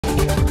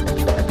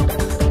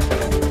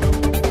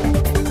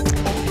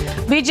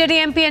BJD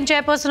MP and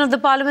chairperson of the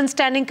Parliament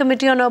Standing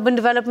Committee on Urban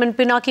Development,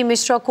 Pinaki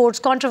Mishra, courts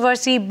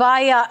controversy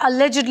by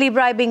allegedly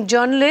bribing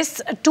journalists.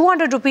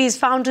 200 rupees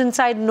found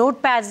inside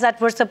notepads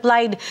that were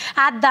supplied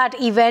at that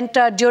event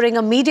during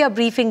a media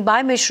briefing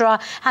by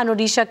Mishra and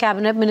Odisha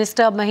Cabinet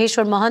Minister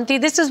Maheshwar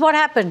Mohanty. This is what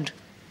happened.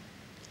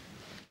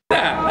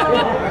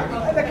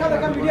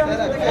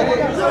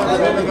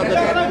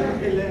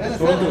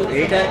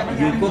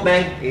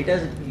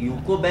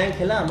 UCO Bank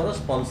है हमारा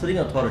sponsoring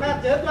authority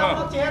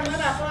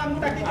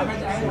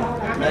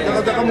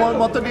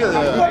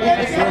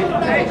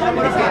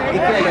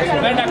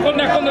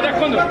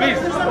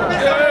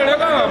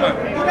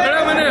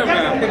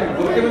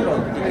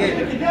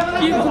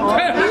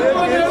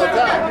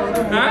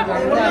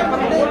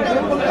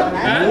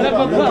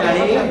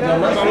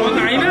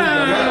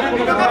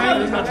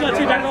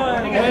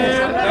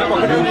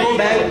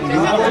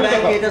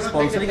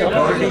sponsoring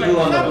authority जो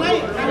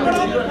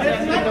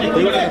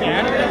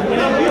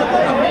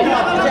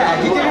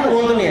agitated हो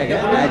तो नहीं है क्या?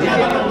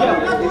 Agitated हो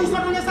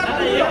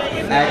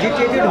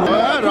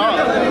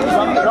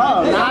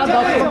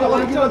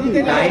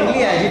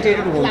kindly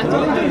agitated हो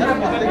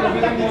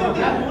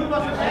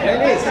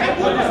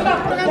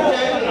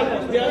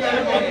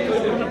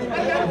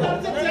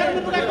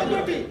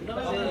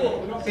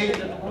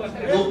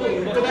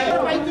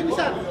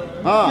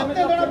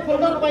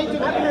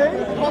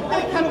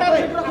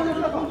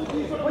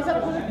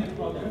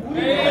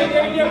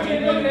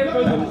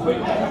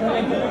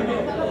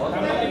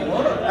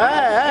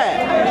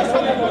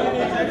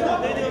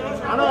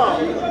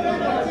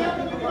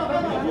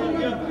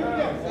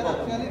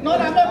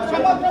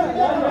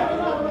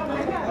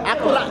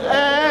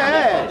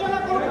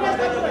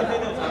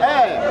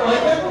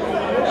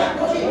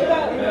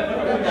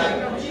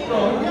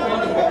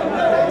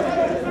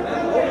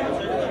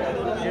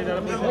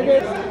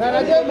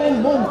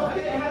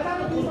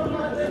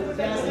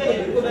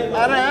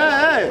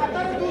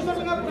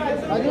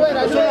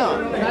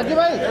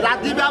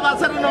राजीव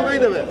आवास नगई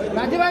देवे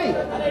राजीव भाई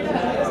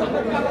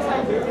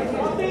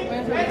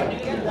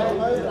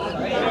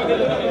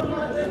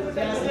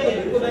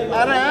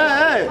अरे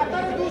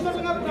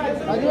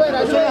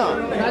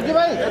राजीव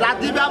भाई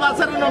राजीव आवास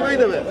नगई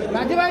देवे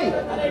राजीव भाई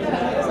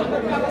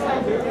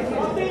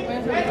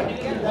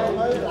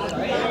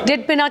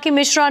Did Pinaki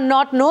Mishra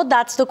not know?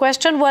 That's the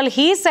question. Well,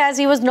 he says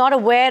he was not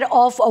aware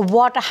of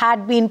what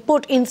had been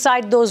put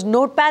inside those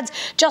notepads.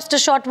 Just a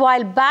short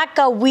while back,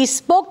 we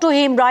spoke to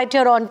him right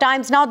here on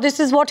Times. Now, this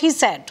is what he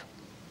said.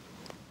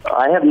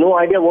 I have no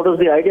idea what was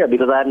the idea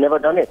because I have never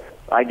done it.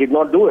 I did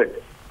not do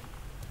it.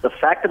 The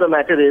fact of the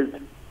matter is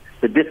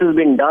that this has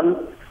been done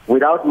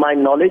without my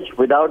knowledge,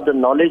 without the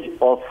knowledge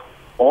of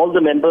all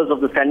the members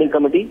of the Standing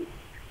Committee.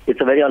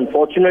 It's a very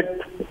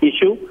unfortunate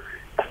issue.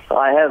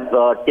 I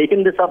have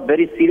taken this up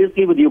very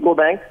seriously with UCO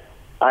Bank.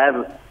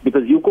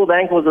 Because UCO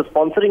Bank was the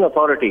sponsoring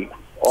authority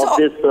of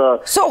this.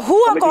 So who,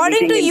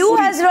 according to you,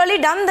 has really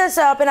done this,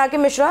 Pinaki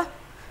Mishra?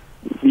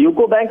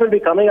 UCO Bank will be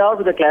coming out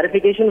with a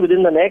clarification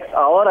within the next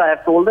hour. I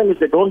have told them if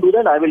they don't do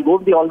that, I will go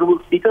to the Honourable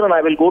Speaker and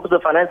I will go to the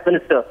Finance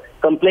Minister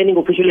complaining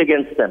officially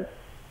against them.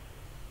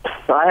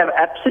 I have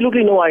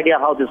absolutely no idea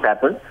how this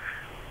happened.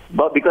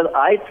 But because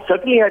I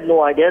certainly had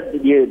no idea,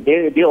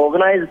 they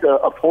organized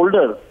a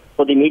folder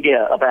for the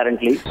media,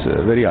 apparently. It's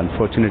a very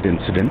unfortunate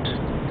incident.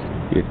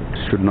 It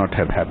should not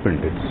have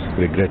happened. It's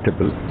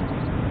regrettable.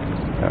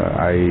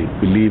 I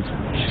believe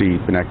Shri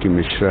Pinaki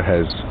Mishra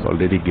has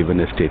already given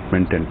a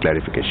statement and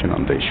clarification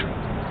on the issue.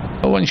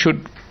 One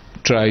should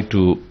try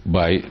to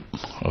buy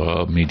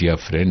media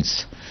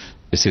friends.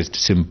 This is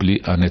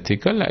simply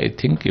unethical. I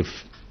think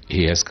if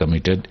he has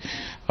committed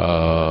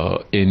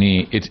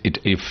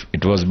if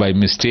it was by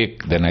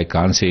mistake, then I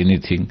can't say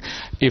anything.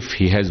 If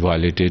he has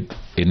violated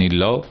any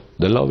law,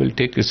 the law will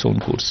take its own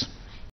course.